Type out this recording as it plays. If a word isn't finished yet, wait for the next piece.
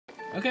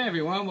Okay,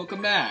 everyone,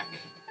 welcome back.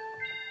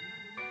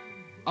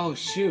 Oh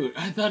shoot,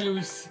 I thought it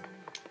was...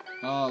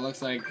 Oh, it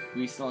looks like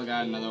we still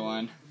got another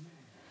one.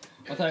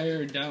 I thought we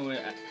were done with...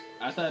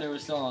 I thought there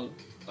was still...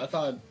 I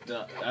thought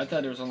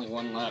there was only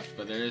one left,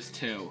 but there is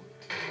two.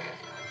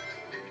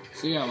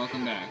 So yeah,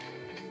 welcome back.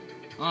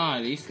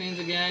 Ah, these things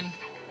again?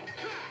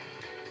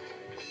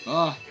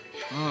 Oh,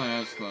 that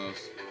was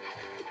close.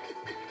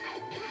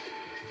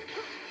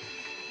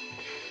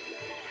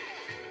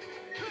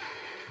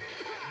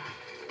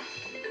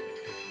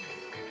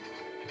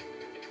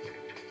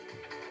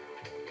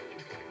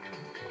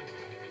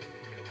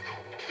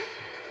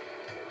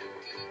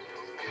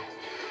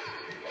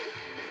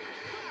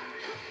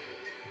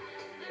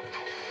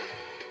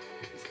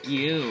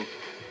 You.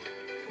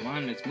 Come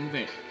on, let's move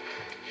it.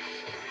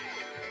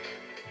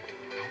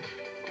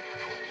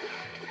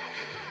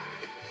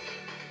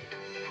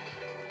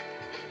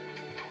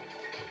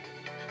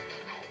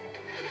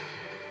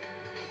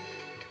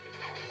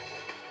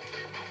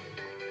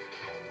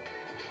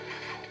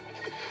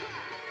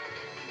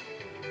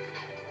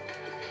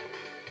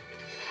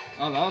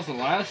 Oh, that was the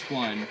last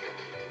one.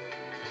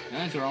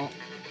 That's all.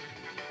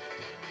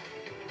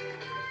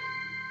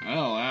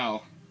 Oh,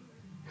 wow.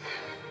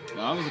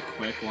 That was a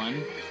quick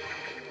one.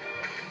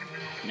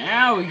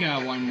 Now we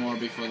got one more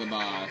before the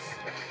boss.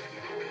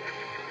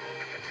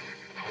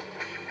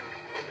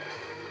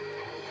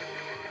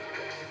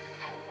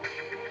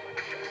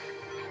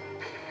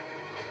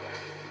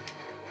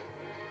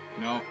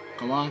 No,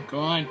 come on, come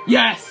on.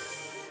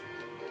 Yes!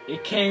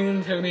 It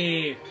came to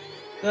me.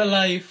 The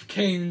life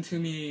came to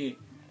me.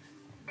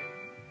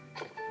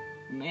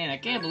 Man, I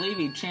can't believe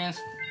he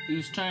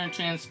was trying to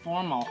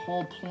transform a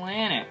whole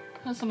planet.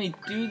 How does somebody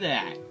do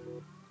that?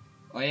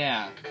 Oh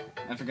yeah,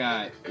 I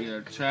forgot.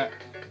 Either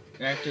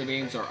tractor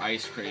beams or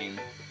ice cream.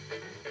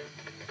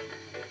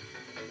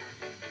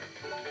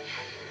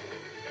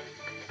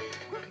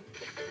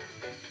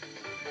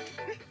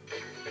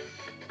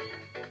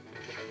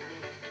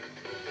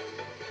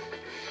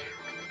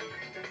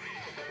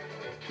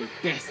 With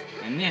this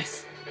and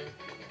this.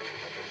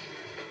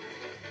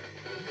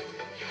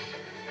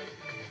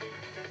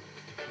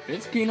 If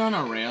it's been on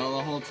a rail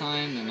the whole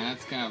time, then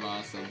that's kind of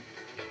awesome.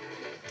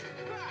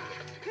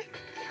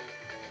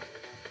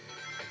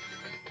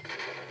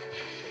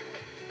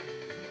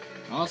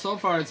 Well, so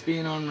far it's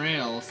being on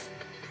rails.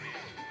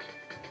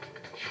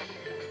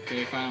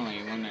 Okay,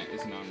 finally, one that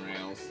isn't on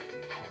rails.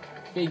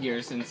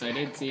 Figure, since I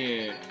did see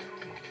it.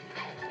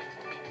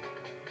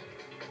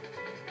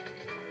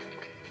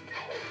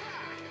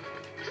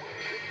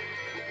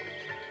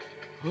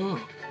 Whew.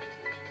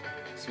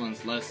 This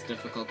one's less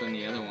difficult than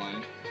the other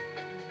one.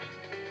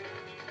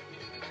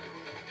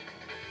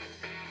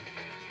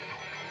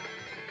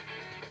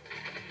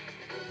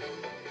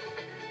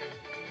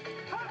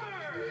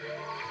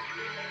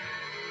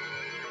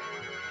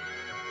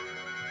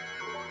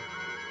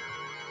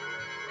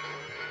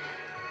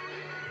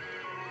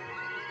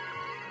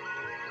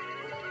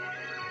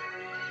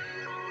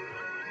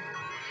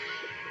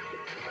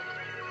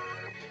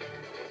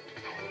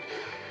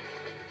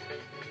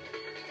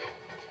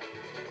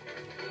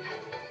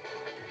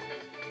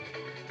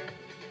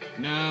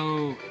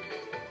 No.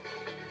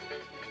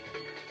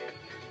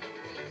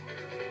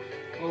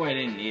 Oh, I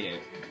didn't need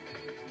it.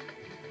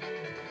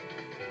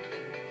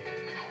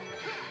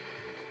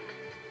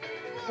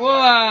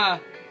 Whoa!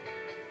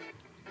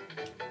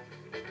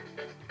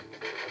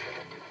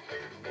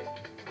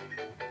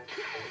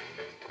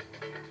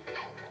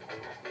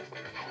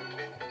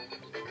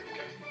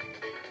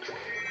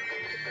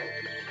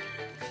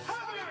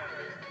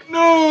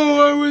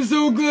 No, I was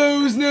so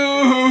close. No.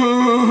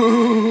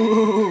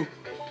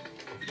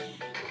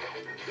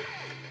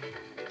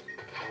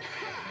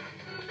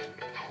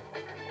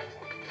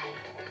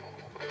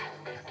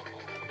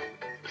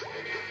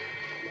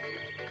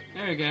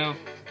 There we go.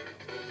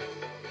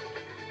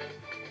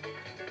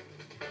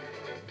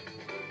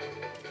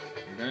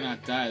 I better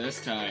not die this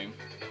time.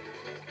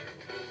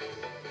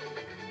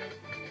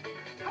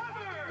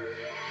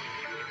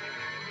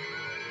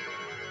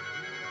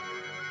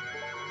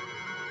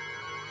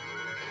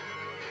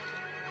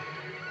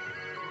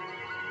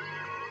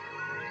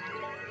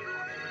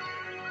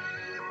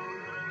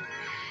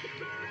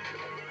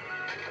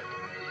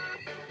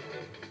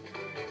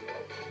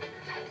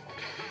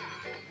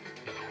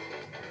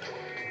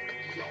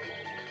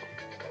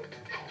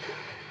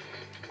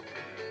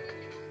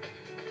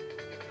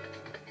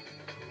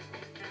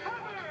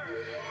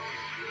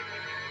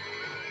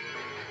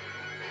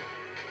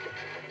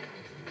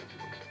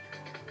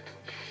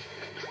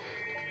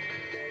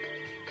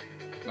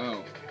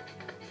 Oh.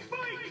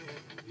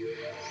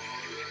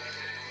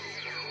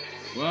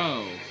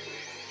 Whoa.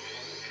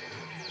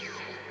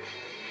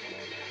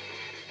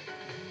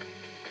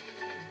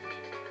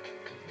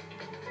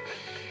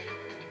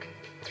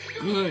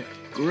 Good,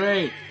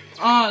 great,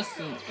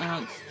 awesome,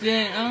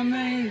 outstanding,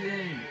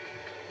 amazing.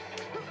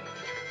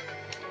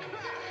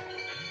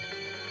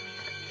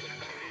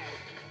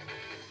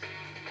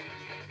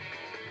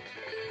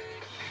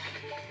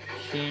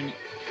 Can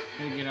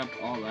we get up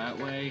all that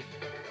way?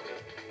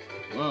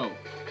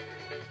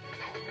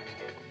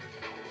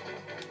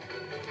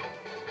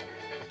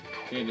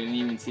 Okay, didn't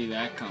even see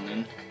that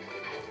coming.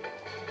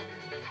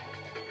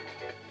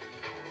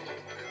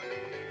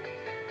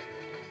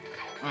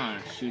 Ah,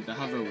 shoot, the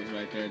hover was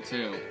right there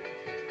too.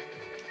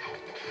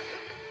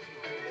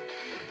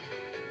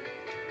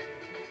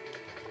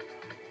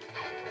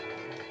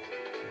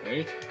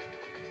 Wait.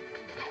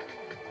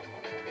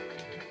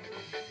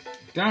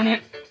 Darn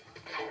it!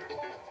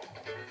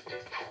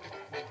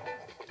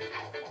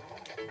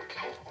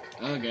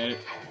 I'll get it.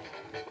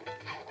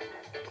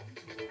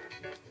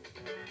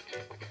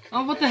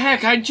 Oh, what the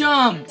heck? I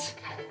jumped!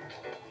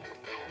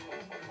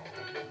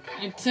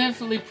 I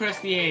definitely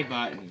pressed the A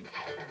button.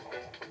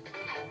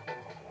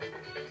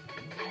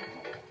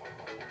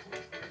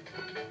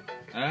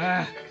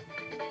 Ah!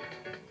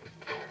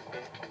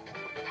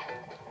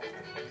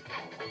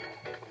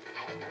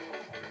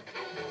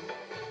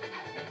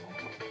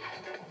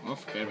 Oh,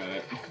 forget about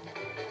it.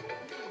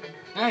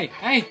 Hey,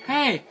 hey,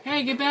 hey,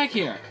 hey, get back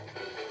here!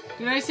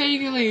 Did I say you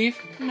can leave?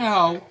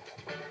 No.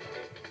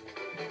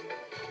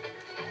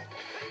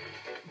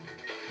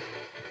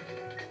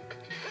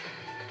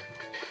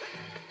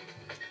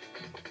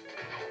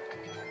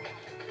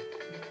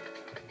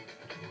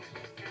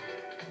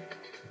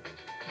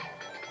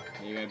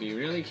 You gotta be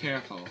really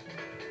careful.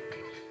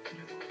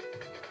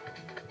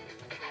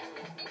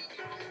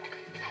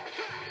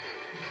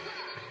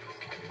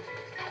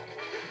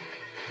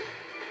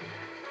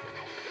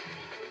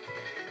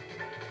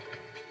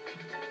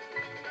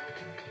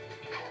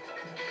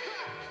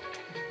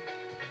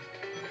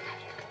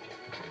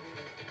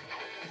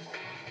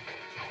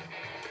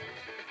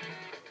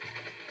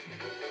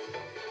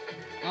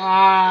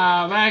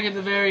 Ah, back at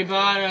the very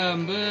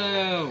bottom.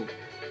 Boo!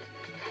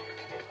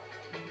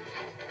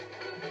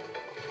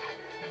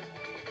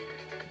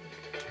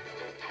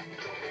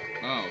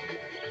 Oh.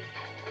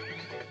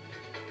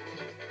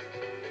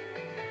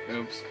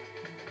 Oops.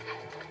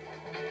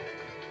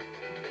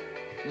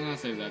 I'll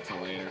save that till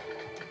later.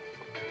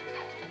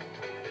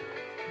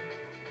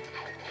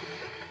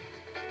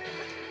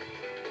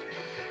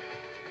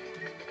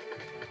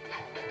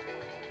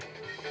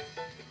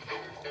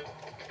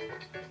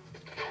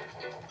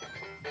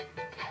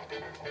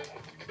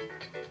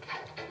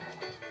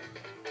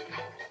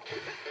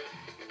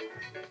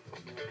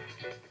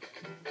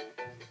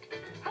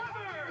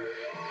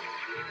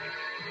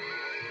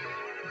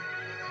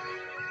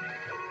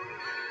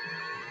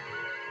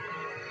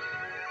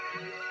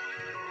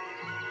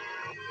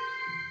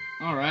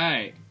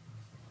 Alright.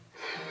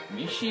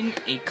 Mission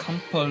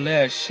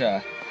accomplished.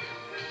 Man,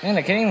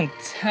 I can't even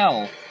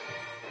tell.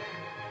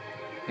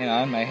 You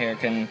know, my hair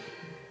can...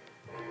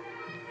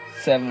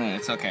 7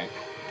 minutes, okay.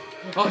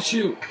 Oh,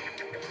 shoot!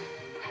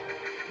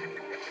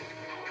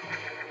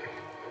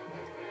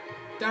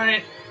 Darn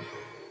it!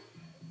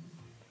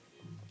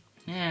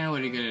 Yeah, what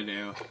are you gonna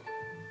do?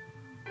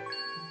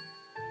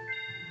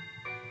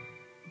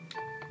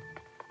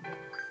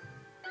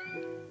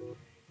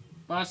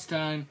 Boss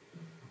time.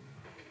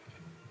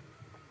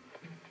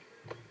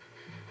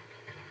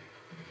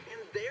 And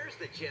there's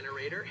the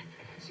generator.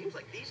 Seems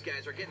like these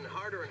guys are getting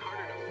harder and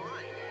harder to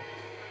find.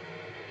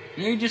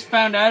 You just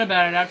found out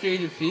about it after you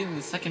defeated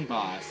the second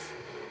boss.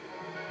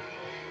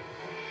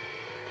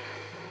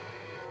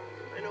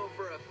 I know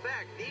for a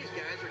fact these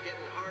guys are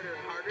getting harder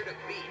and harder to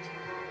beat.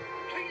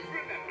 Please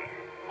remember,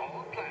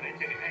 all planets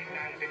in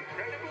Eggman's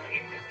incredible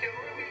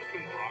interstellar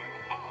amusement park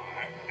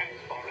are, as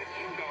far as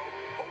you know,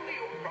 wholly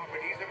owned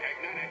properties of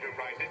Eggman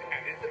Enterprises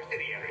and its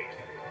subsidiaries.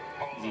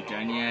 Is he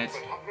done yet?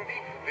 Photography,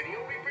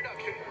 video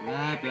reproduction,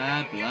 Blah,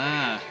 blah,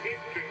 blah. is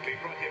strictly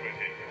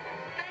prohibited.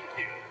 Thank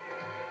you.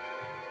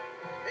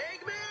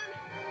 Eggman,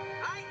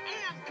 I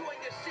am going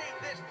to save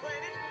this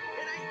planet,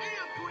 and I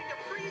am going to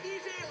free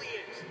these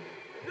aliens.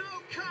 No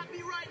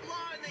copyright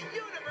law in the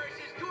universe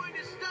is going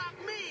to stop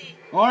me.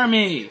 Or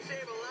me.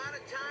 Save a lot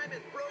of time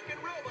and broken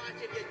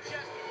robots if you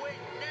just quit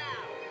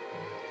now.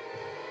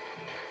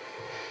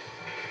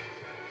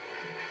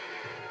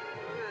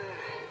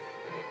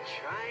 I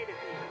try to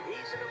be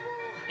reasonable.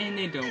 And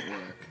they don't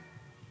work.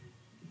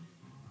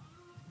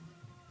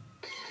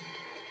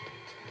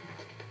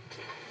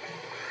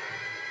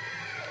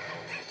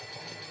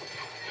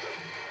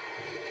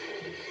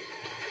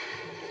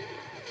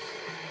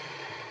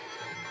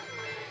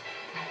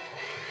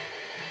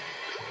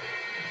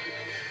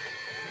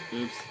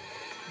 Oops.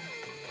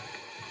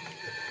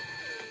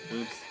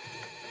 Oops.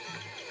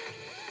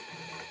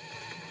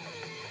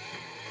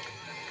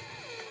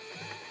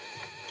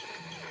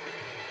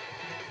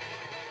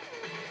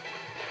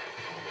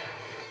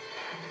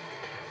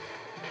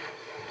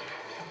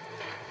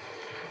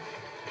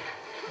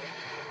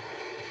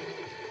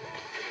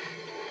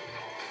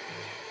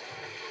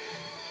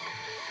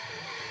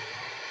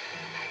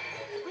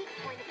 Weak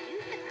point of view,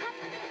 the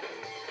compass.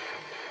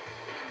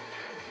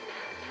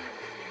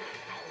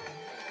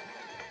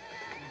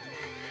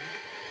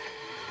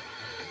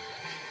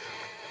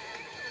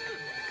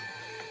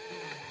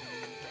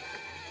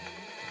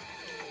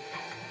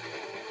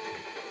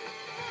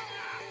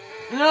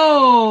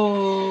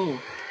 No!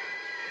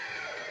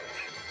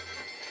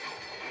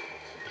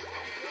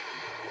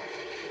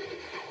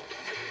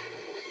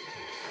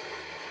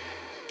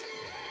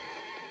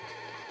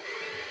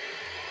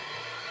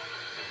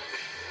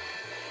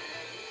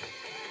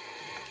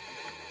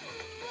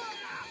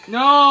 No,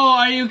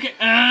 are you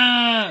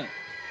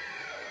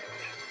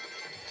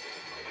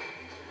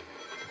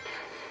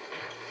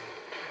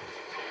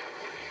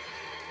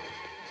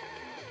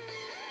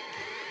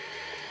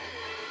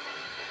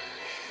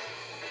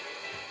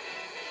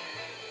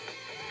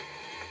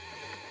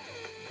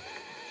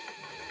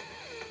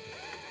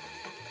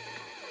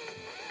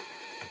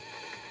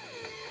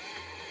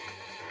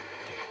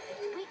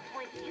Weak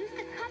point. Use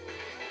the cup.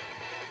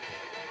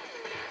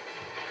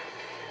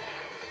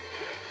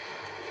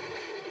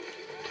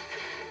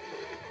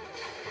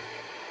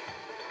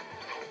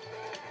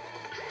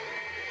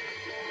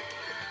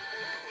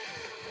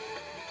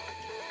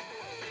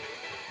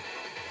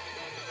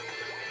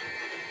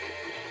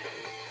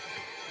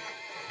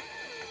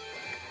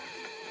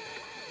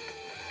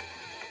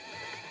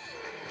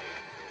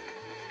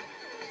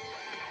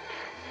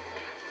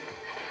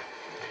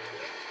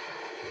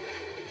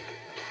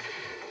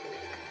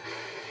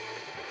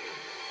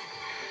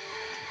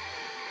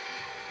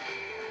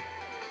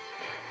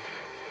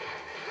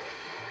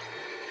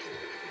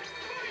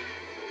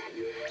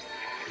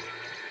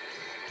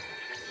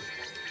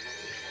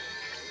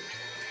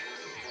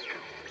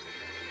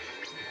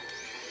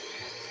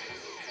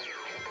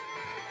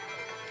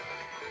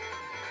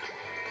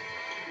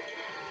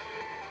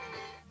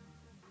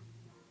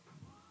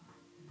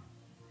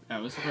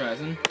 That was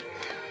surprising.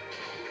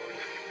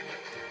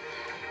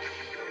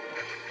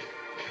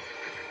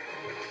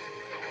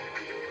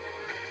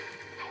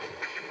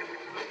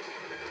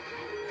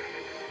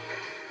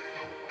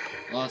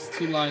 Lost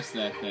 2 lives to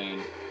that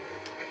thing.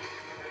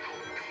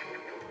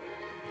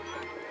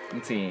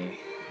 Let's see.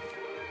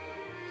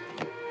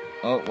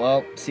 Oh,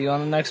 well, see you on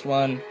the next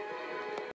one.